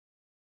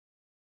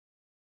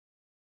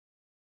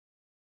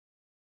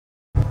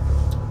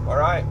All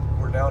right,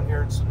 we're down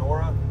here in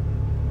Sonora.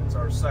 It's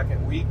our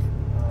second week.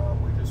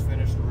 We just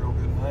finished a real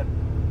good hunt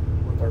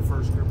with our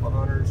first group of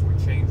hunters. We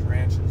changed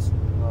ranches.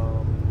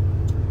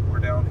 We're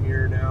down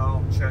here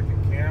now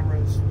checking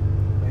cameras,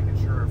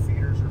 making sure our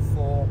feeders are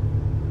full,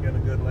 getting a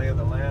good lay of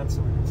the land so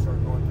we can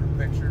start going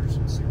through pictures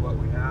and see what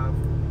we have.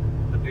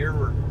 The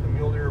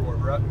mule deer were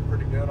rutting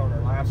pretty good on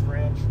our last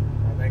ranch.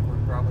 I think we're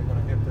probably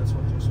going to hit this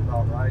one just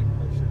about right.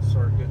 They should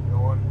start getting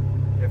going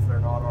if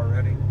they're not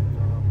already.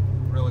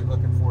 Really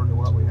looking forward to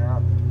what we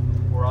have.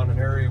 We're on an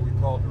area we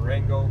call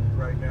Durango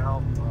right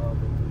now.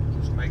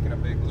 Just making a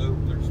big loop.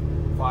 There's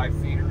 5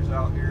 feeders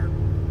out here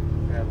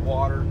and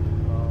water.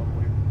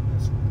 We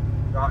just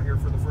got here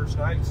for the first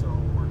night, so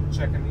we're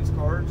checking these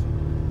cards,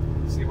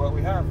 see what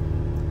we have.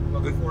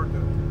 Looking forward to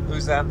it.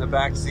 Who's that in the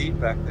back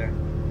seat back there?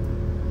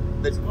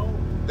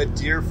 The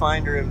deer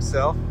finder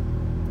himself.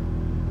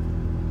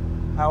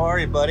 How are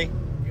you, buddy?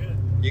 Good.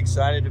 You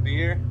excited to be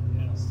here?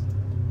 Yes,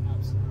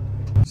 absolutely.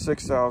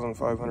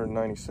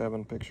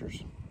 6,597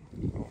 pictures.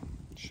 So,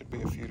 should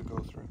be a few to go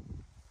through.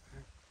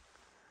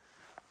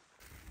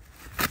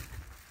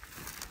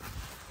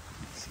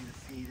 See the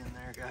feed in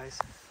there, guys?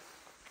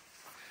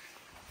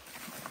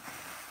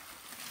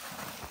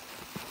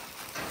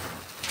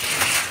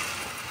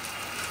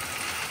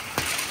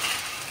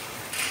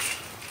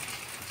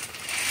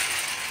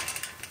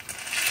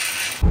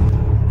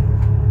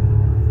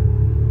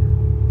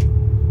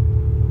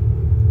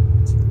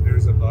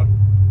 There's a buck.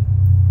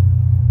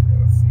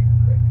 Got a feeder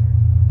right here.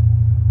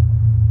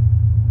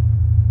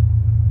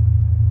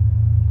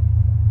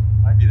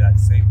 Might be that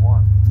same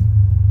one.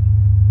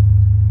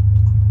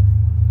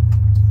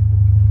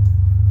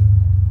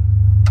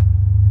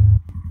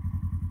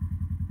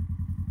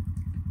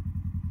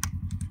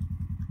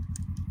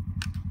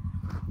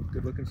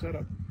 Good looking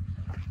setup.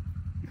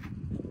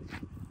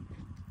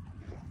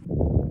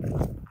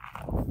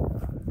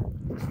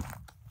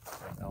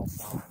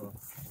 Alfalfa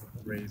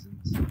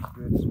raisins.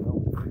 Good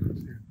smell of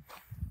raisins here.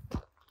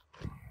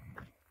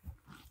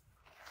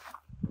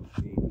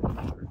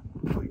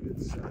 Really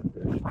good setup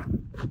there.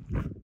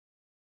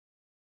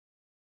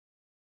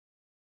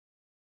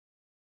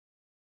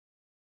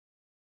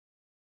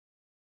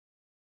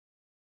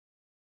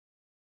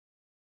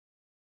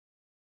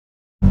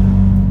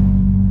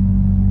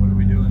 What are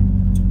we doing?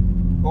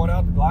 Going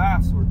out the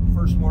glass. The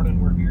first morning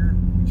we're here.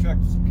 We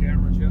checked some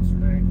cameras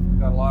yesterday.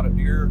 Got a lot of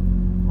deer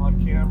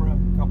on camera,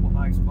 a couple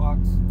nice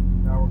bucks.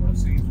 Now we're going to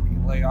see if we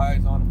can lay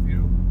eyes on a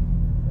few.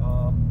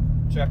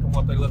 Check them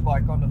what they look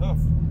like on the hoof.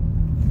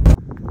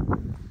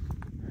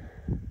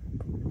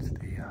 It's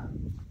the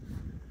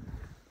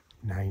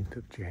 9th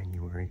of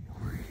January.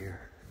 We're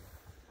here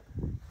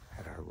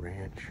at our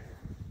ranch.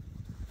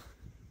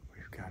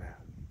 We've got a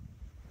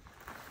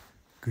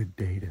good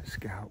day to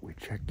scout. We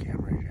checked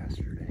cameras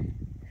yesterday,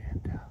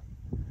 and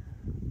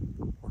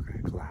we're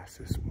going to glass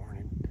this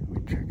morning.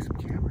 We checked some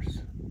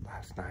cameras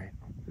last night.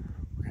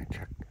 We're going to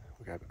check.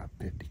 We got about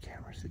 50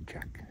 cameras to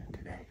check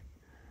today.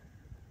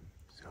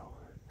 So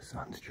the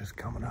sun's just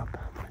coming up.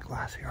 I'm going to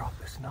glass here off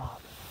this knob.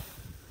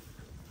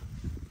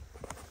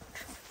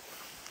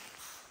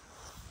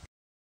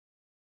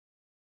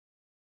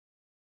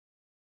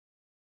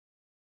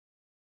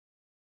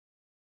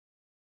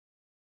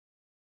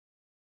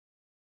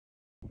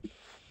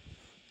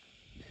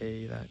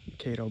 Hey, that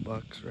Cato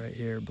buck's right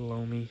here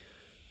below me.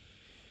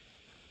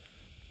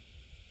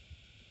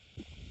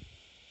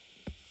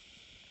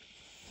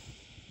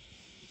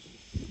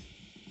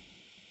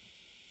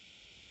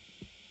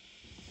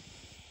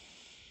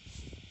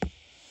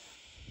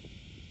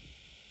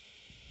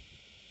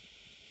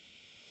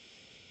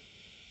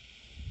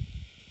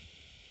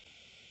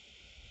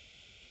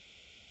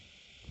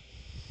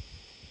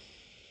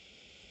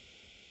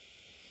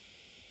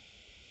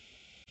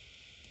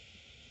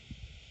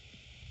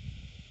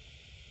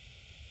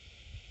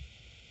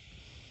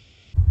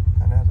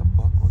 Kind of has a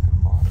buck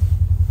looking bottom.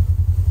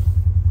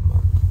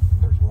 But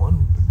there's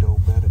one doe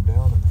bedded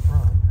down in the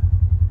front.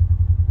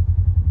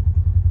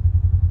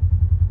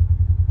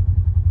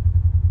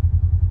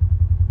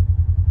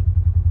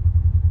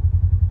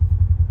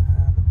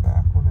 The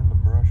back one in the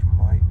brush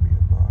might be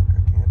a buck. I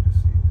can't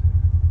just see it.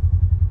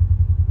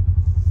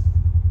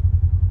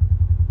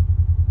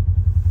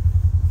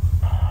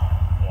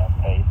 Yeah,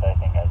 Pace, I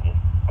think I just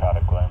caught a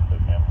glimpse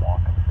of him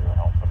walking through an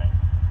opening.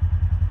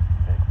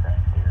 Big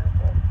frame deer,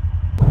 but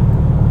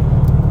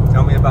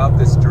Tell me about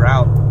this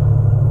drought.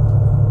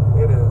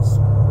 It is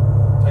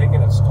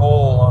taking its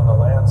toll on the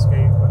landscape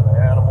and the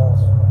animals.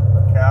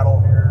 The cattle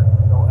here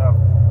don't have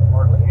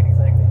hardly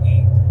anything to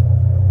eat.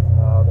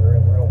 They're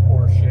in real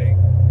poor shape,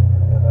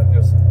 and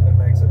it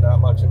makes it that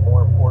much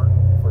more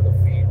important for the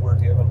feed we're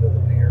giving to the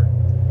deer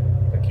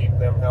to keep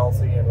them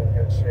healthy and in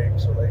good shape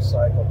so they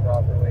cycle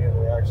properly and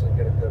we actually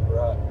get a good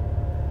rut.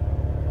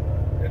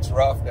 It's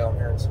rough down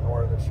here in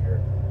Sonora this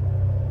year.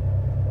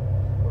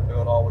 We're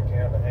doing all we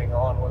can to hang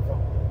on with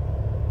them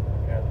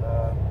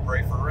and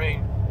pray for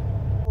rain.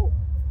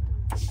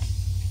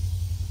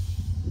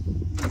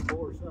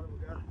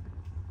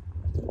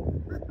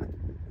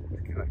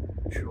 Look at that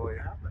joy.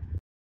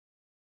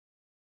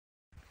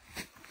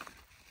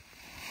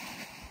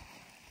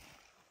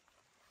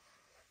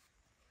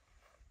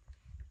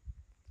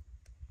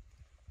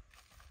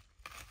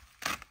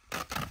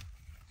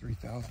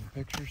 50,000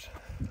 pictures.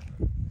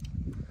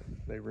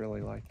 They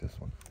really like this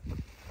one.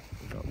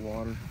 We got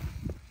water,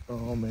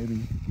 oh, maybe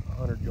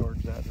 100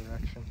 yards that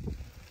direction.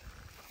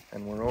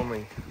 And we're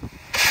only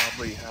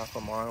probably half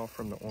a mile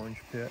from the orange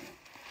pit.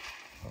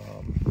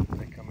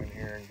 They come in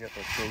here and get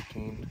their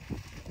protein, as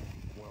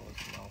well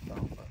as some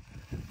alfalfa.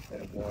 They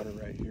have water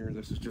right here.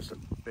 This is just a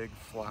big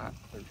flat.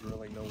 There's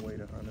really no way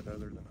to hunt it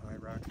other than high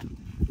rack.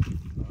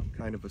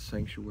 Kind of a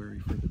sanctuary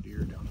for the deer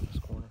down in this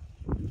corner.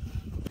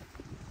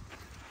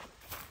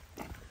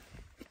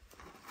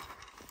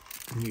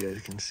 You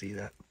guys can see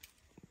that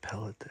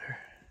pellet there.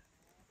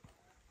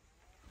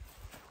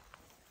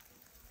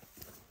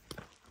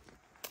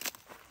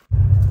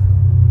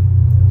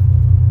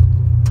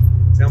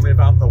 Tell me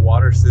about the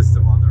water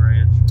system on the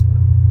ranch.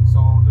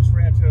 So this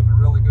ranch has a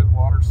really good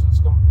water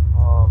system.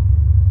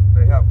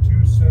 They have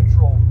two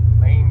central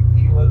main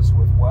pilas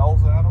with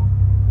wells at them,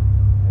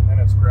 and then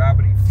it's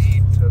gravity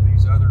feed to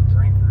these other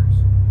drinkers.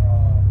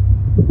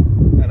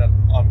 And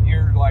on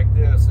years like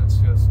this, it's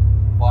just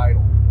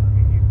vital. I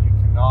mean, you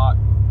cannot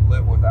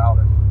live without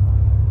it.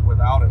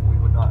 Without it, we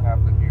would not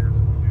have the deer that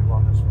we do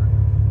on this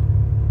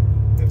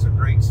ranch. It's a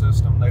great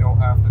system. They don't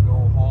have to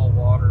go haul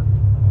water.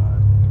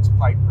 It's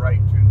piped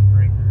right to the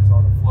drinkers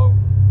on a float.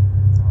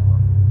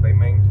 They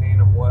maintain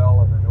them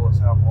well, and they always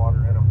have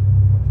water in them,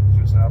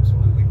 which is just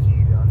absolutely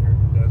key down here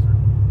in the desert.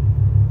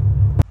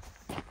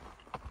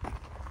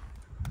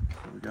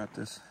 So we got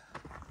this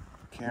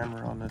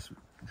camera on this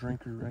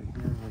drinker right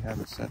here. We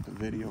haven't set the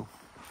video.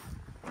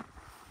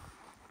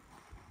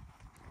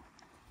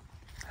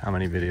 How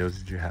many videos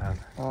did you have?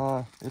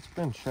 It's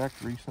been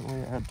checked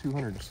recently. I had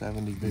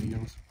 270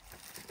 videos.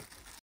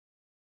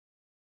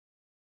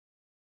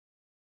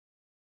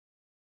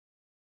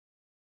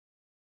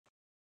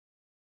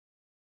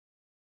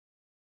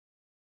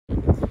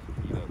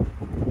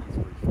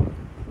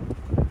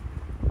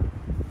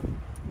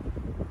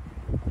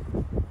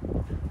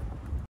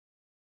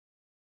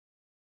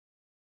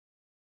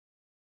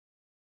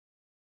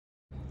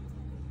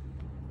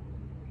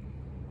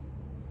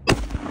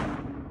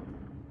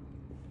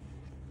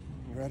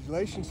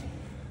 Congratulations.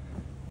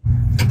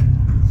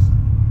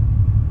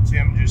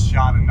 Tim just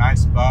shot a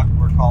nice buck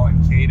we're calling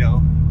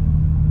Kato.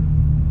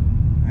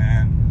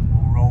 And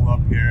we'll roll up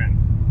here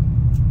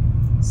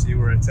and see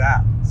where it's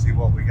at, see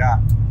what we got.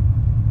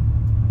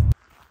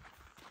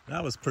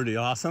 That was pretty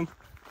awesome.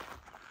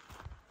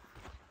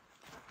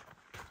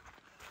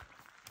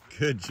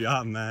 Good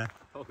job, man.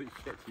 Holy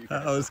shit,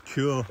 That was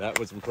cool. that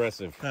was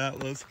impressive.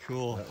 That was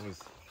cool. That was.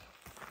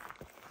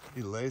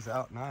 He lays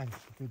out nice.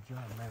 Good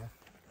job, man.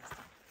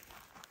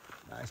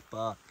 Nice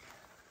buck.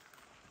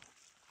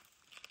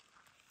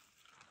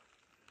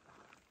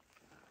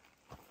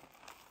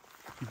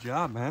 Good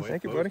job, man.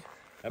 Thank you, buddy.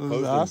 That That was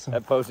posing, awesome.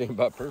 That posing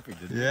about perfect,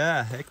 didn't it?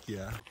 Yeah, heck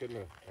yeah. Couldn't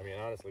have. I mean,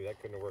 honestly, that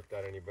couldn't have worked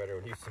out any better.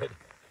 When you said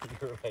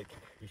you were like,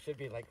 you should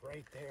be like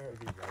right there.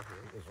 He drug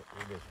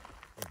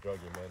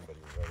him in, but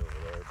he was right over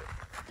there. But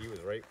he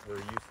was right where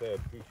you said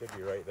he should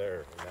be right there,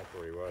 and that's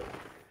where he was.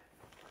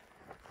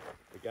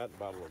 We got a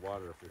bottle of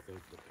water if we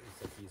think that he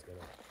said he's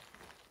gonna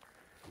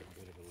get a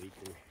bit of a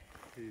leaker.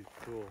 He's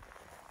cool.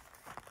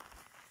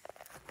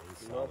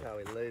 He's I love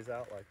solid. how he lays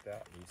out like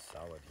that. He's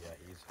solid. Yeah,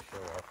 he's a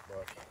show off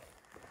buck.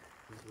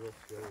 He's real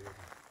showy.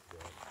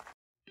 Yeah.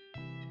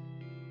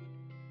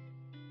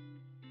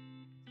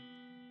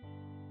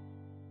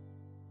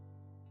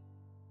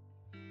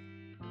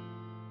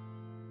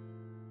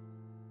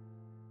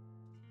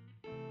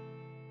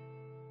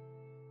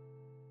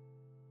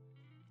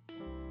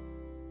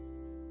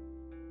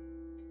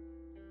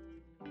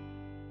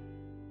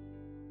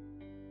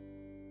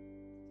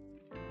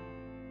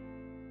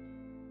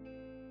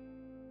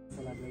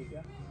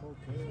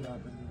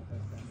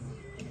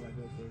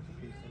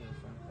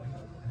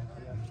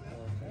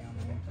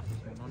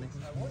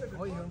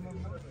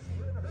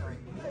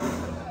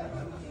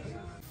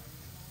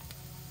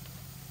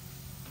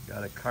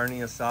 Got a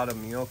carne asada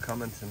meal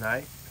coming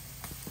tonight.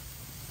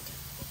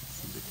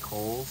 See the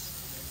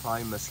coals,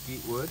 probably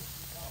mesquite wood,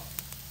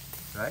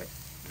 right?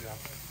 Yeah.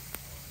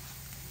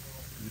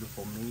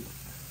 Beautiful meat.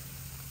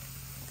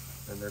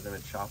 Then they're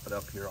gonna chop it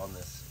up here on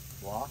this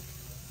block.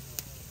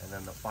 And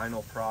then the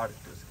final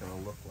product is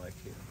gonna look like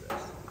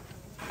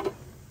this.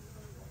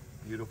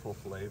 Beautiful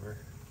flavor.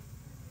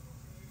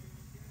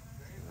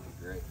 It's gonna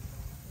be great.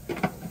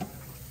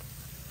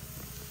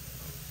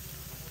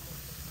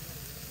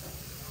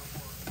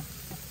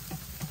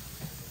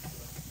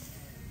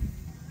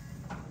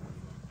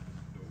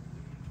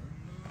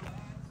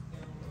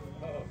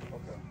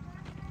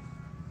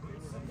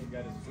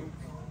 Got his boot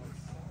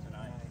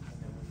tonight.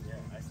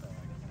 Yeah, I saw it.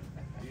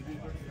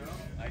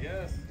 I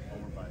guess.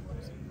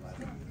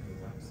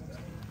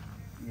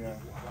 Yeah.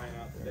 Flying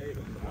out today,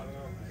 but I don't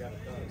know if he got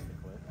it done.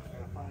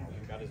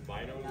 Got his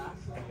binos.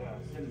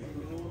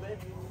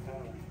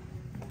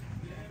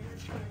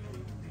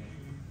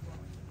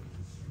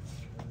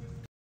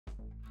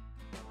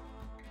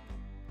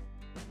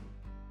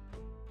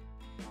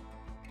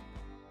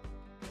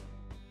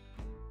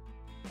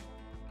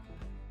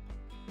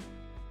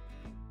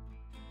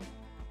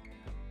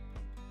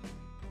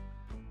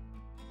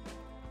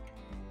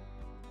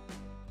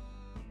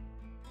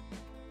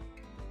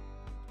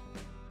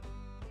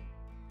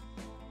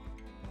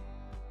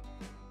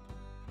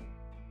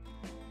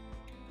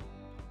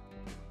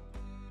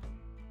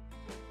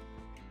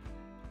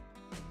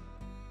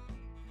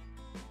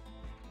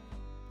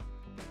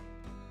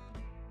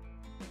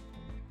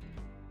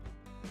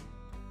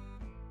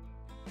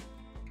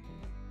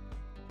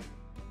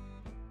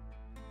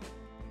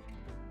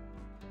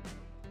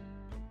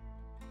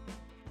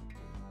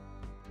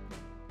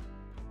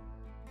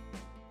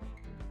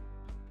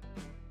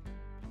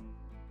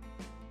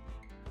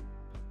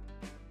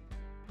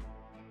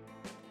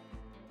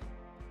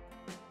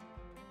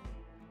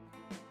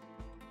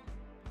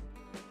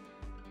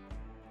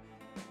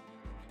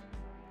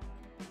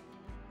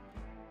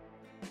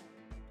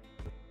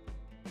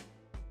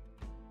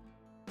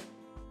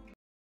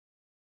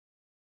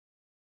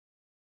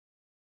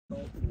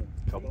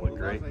 Couple of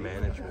great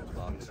management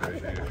bucks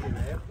right here.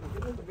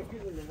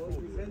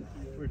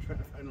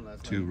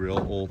 Two real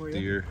old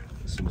deer.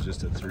 This one's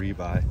just a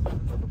 3x,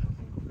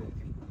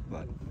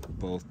 but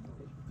both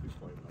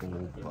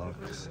old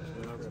bucks.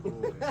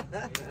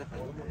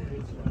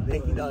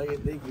 Thank you, dog.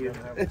 Thank you.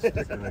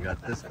 And I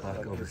got this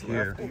buck over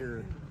here.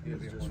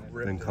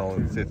 Been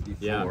calling 54.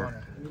 Yeah.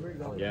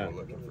 Yeah.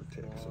 Looking for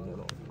ticks and then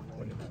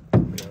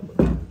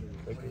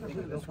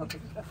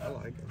I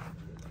like him.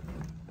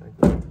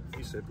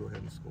 He said go ahead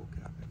and skull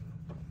cap him.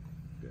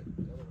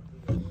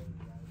 Good.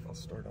 I'll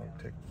start on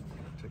tick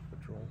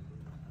patrol.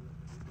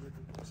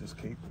 Is this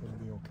cape going to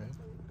be okay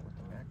with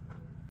the neck?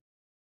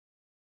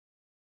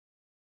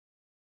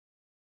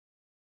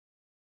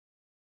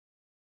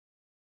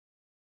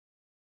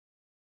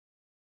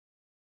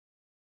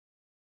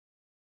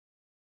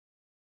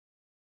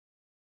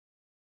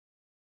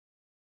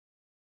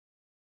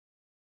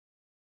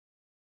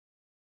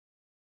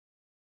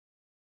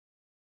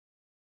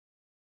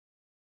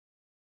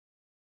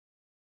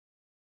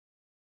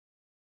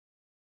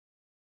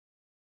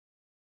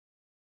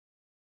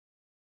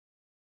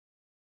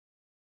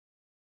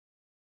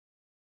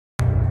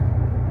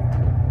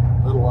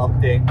 Little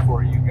update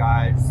for you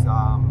guys.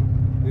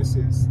 This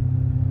is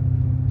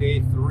day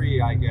 3,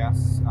 I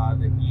guess,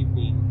 the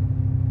evening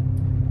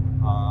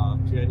of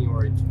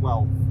January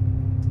 12th.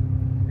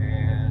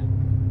 And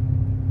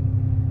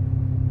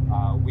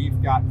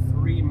we've got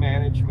 3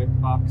 management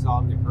bucks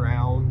on the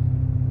ground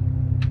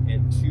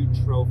and 2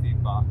 trophy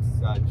bucks.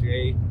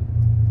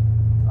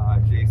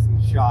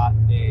 Jason shot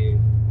a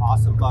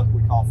awesome buck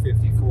we call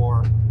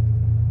 54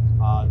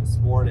 this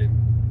morning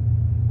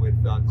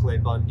with Clay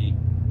Bundy.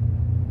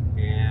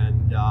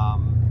 And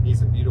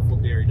he's a beautiful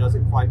deer. He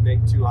doesn't quite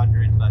make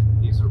 200, but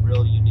he's a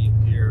real unique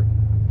deer.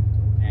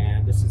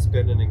 And this has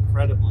been an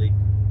incredibly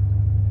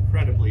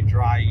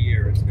dry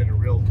year. It's been a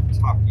real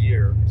tough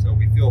year. So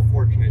we feel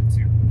fortunate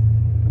to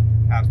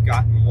have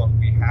gotten what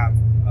we have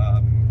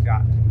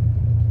gotten.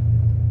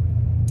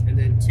 And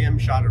then Tim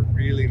shot a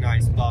really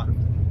nice buck.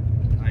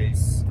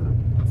 Nice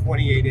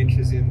 28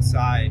 inches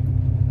inside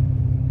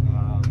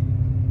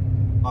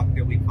buck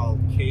that we called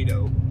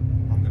Cato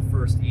on the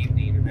first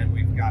evening, and then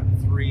we've got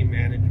 3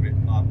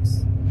 management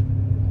bucks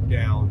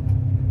down.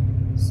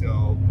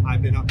 So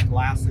I've been up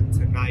glassing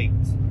tonight.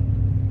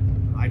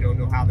 I don't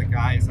know how the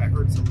guys, I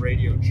heard some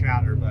radio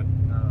chatter, but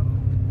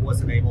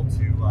wasn't able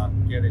to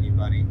get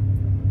anybody.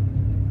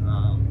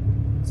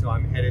 So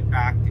I'm headed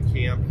back to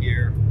camp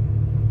here.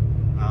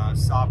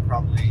 Saw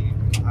probably,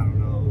 I don't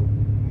know,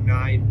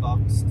 9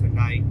 bucks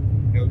tonight,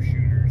 no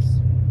shooters.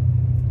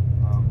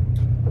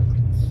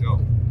 So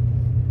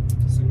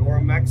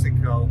Sonora,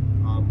 Mexico,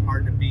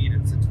 hard to beat.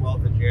 It's the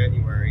 12th of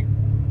January,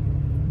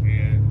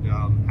 and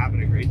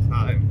having a great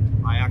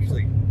time. I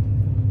actually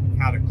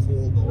had a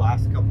cold the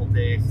last couple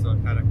days, so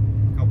I've had a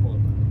couple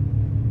of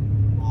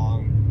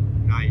long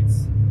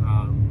nights.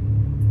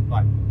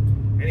 But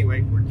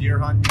anyway, we're deer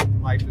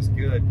hunting. Life is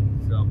good,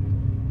 so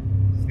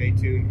stay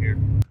tuned here.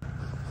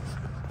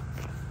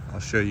 I'll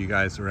show you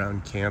guys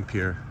around camp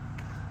here.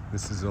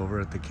 This is over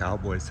at the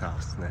Cowboys'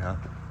 house, and they have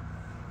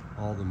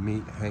all the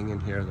meat hanging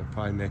here. They'll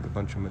probably make a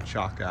bunch of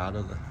machaca out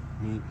of the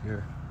meat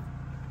here.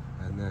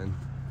 And then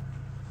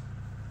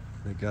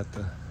they got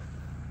the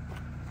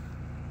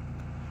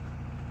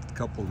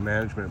couple of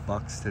management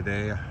bucks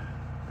today.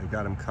 They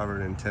got them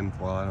covered in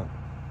tinfoil. I don't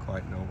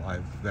quite know why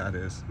that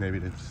is. Maybe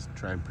to just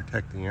try and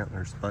protect the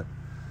antlers, but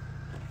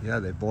yeah,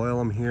 they boil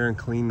them here and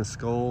clean the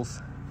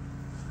skulls.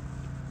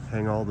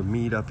 Hang all the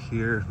meat up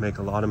here, make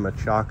a lot of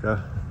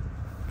machaca.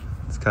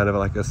 It's kind of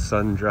like a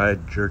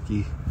sun-dried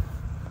jerky.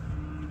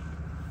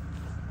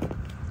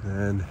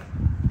 And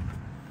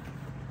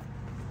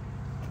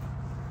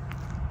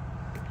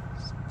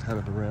kind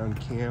of around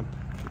camp.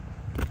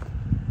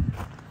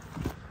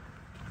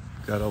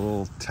 Got a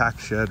little tack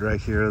shed right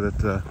here that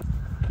the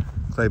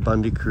Clay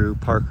Bundy crew,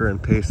 Parker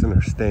and Payson,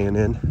 are staying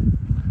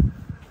in.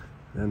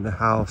 And the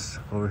house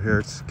over here,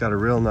 it's got a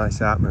real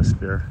nice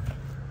atmosphere.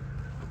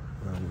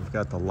 We've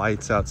got the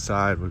lights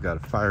outside, we've got a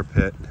fire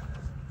pit.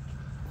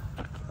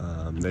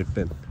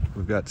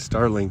 We've got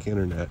Starlink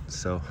internet,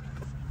 so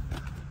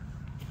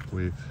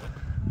we've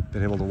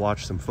been able to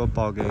watch some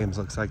football games.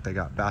 Looks like they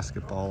got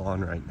basketball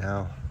on right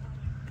now.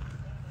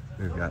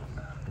 We've got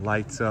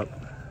lights up,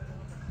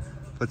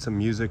 put some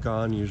music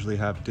on, usually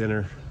have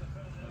dinner.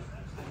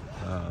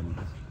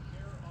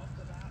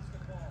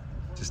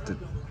 Just a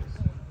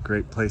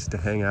great place to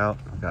hang out.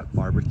 We've got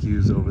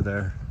barbecues over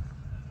there.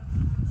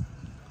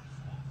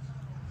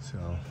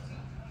 So,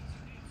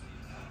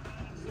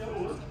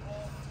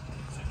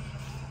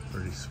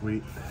 pretty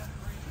sweet.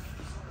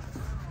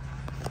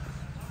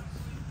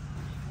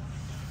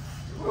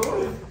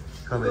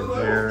 Come in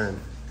here and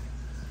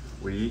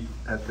we eat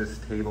at this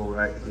table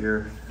right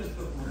here.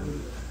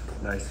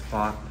 Nice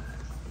spot.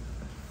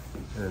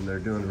 And they're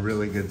doing a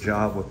really good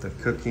job with the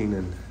cooking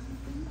and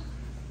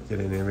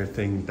getting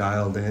everything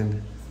dialed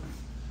in.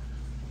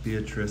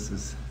 Beatrice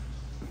is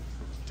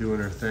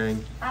doing her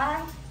thing.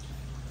 Hi.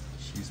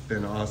 She's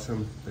been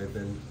awesome. They've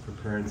been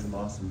preparing some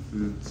awesome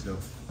food, so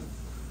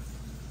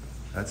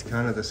That's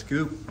kind of the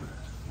scoop.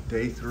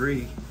 Day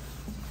 3.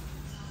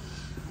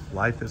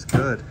 Life is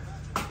good.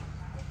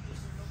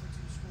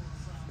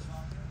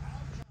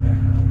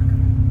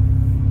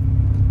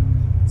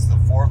 It's the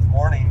 4th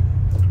morning.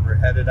 We're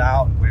headed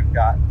out. We've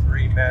got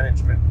 3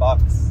 management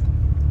bucks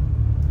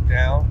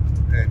down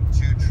and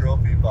 2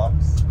 trophy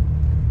bucks.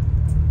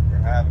 We're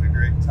having a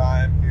great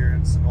time here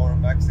in Sonora,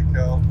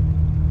 Mexico.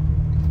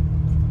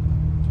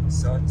 The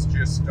sun's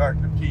just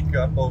starting to peek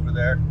up over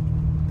there.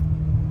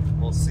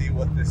 We'll see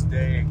what this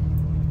day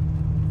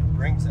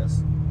brings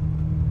us.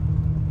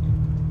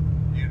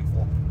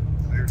 Beautiful,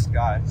 clear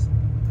skies.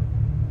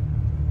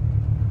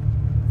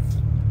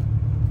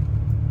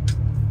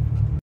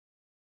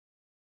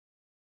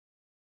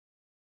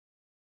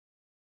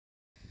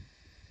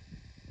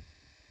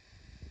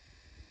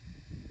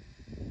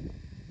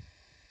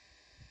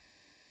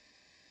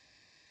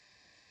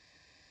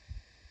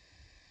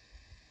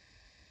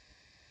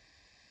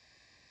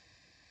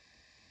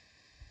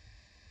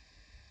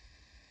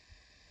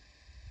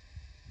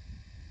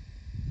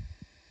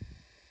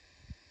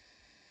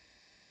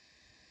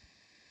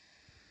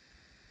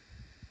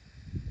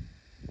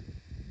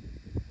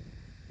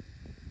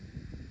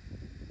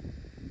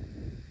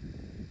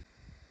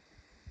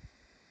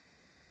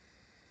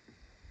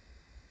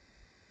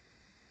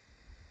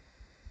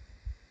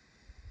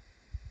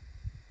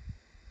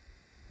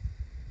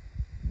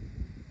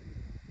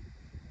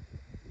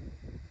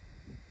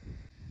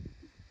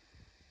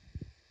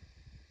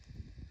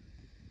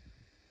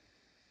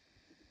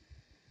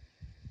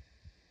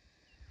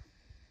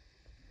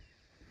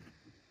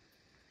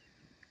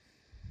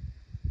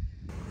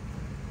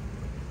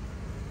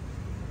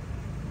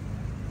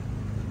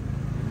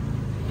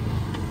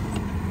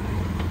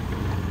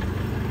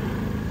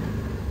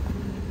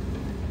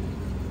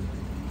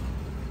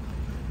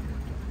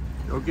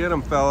 Go get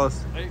them,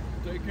 fellas. Hey,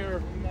 take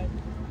care.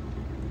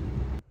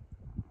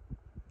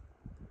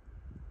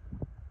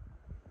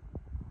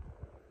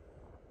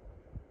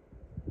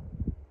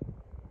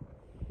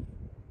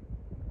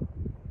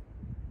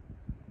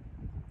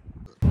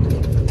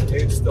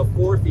 It's the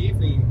 4th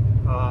evening.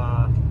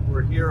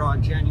 We're here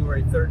on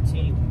January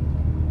 13th.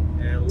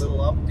 And a little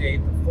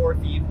update, the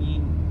 4th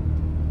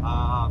evening,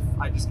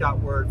 I just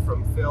got word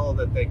from Phil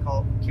that they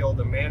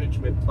killed a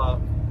management buck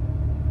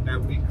that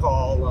we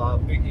call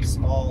Biggie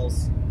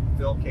Smalls.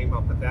 Phil came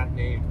up with that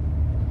name.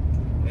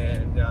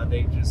 And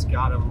they just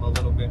got him a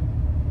little bit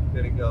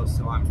ago,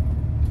 so I'm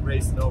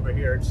racing over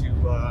here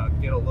to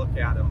get a look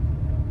at him.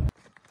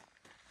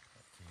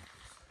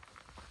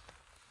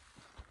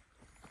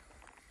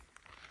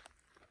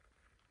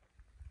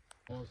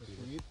 Vamos a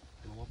subir,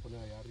 nos vamos a poner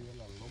allá arriba en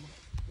la loma,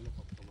 para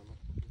tomar unas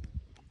fotos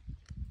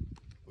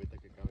ahorita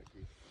que acabe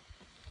aquí.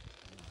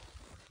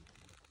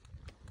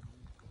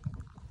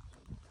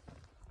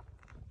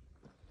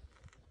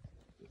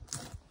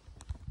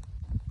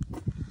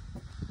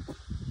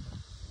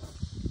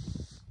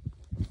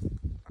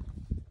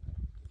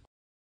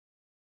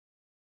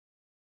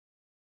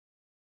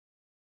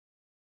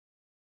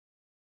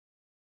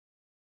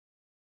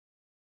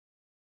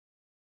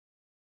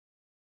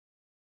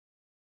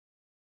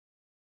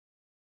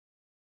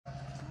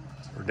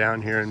 We're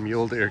down here in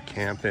Mule Deer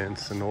Camp in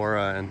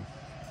Sonora, and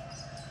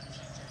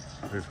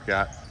we've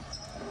got a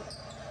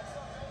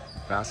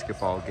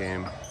basketball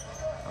game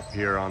up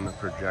here on the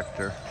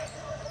projector.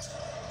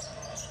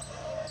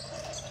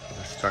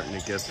 We're starting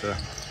to get the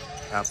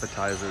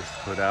appetizers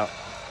put out.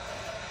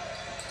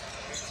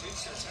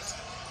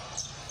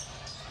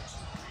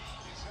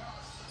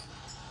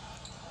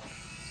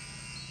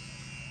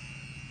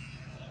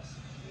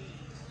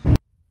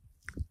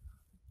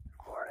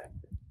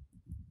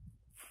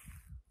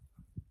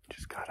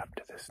 Just got up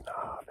to this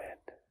knob and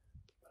I'm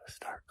gonna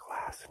start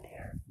glassing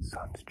here.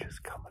 Sun's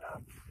just coming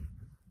up.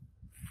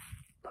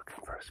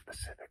 Looking for a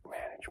specific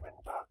management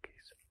buck.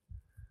 He's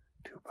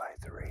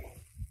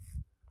 2x3.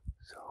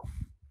 So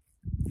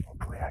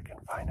hopefully I can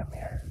find him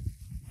here.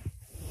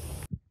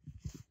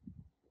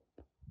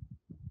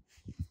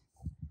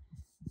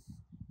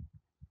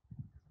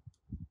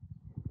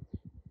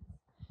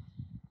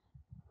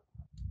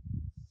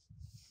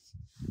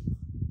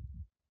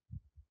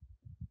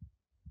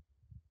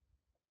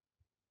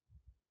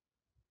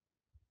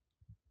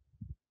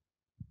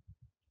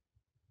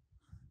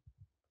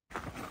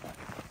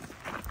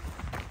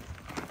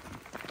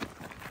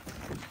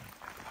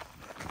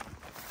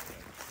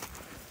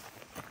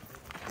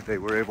 They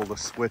were able to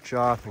switch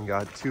off and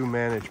got 2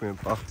 management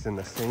bucks in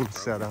the same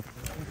setup.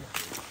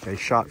 They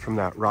shot from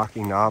that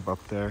rocky knob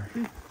up there.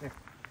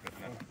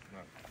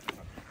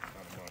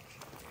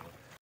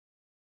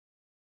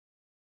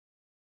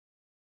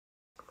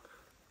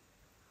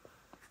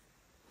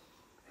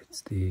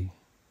 It's the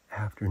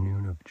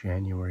afternoon of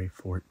January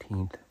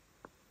 14th.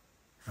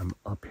 I'm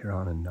up here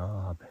on a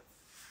knob.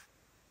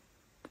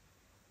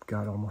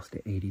 Got almost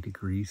to 80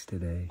 degrees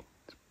today.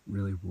 It's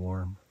really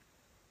warm.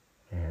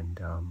 And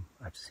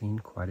I've seen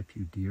quite a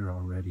few deer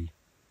already.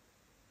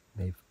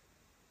 They've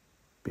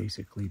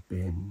basically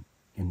been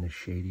in the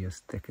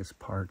shadiest, thickest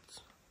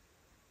parts.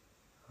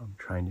 I'm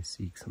trying to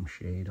seek some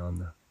shade on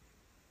the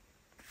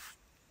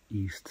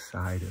east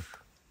side of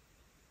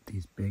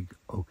these big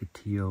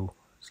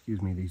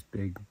these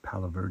big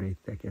Palo Verde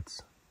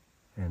thickets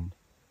and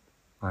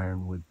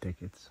ironwood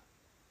thickets.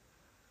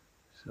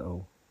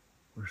 So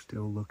we're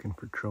still looking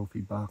for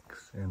trophy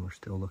bucks, and we're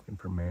still looking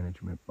for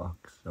management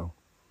bucks. So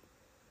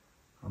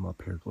I'm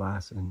up here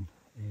glassing,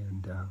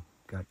 and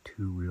got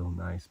 2 real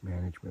nice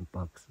management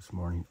bucks this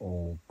morning,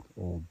 old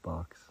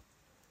bucks.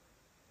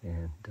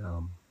 And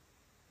so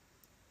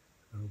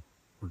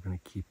we're gonna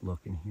keep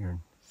looking here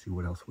and see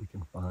what else we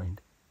can find.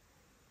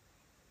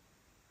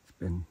 It's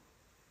been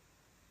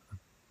a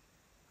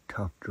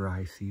tough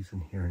dry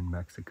season here in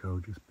Mexico,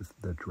 just with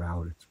the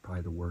drought. It's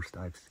probably the worst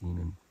I've seen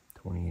in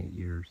 28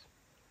 years.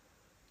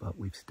 But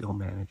we've still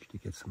managed to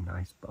get some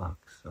nice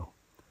bucks, so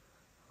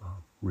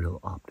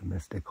real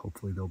optimistic.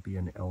 Hopefully there'll be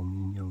an El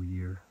Nino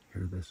year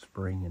here this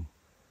spring and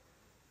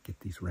get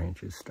these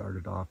ranches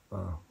started off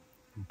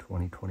in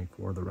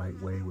 2024 the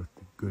right way with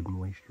the good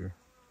moisture.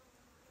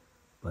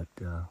 But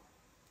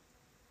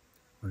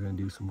we're going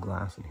to do some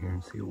glassing here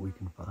and see what we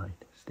can find.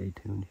 Stay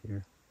tuned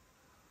here.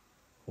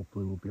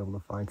 Hopefully we'll be able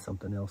to find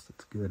something else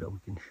that's good that we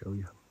can show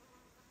you.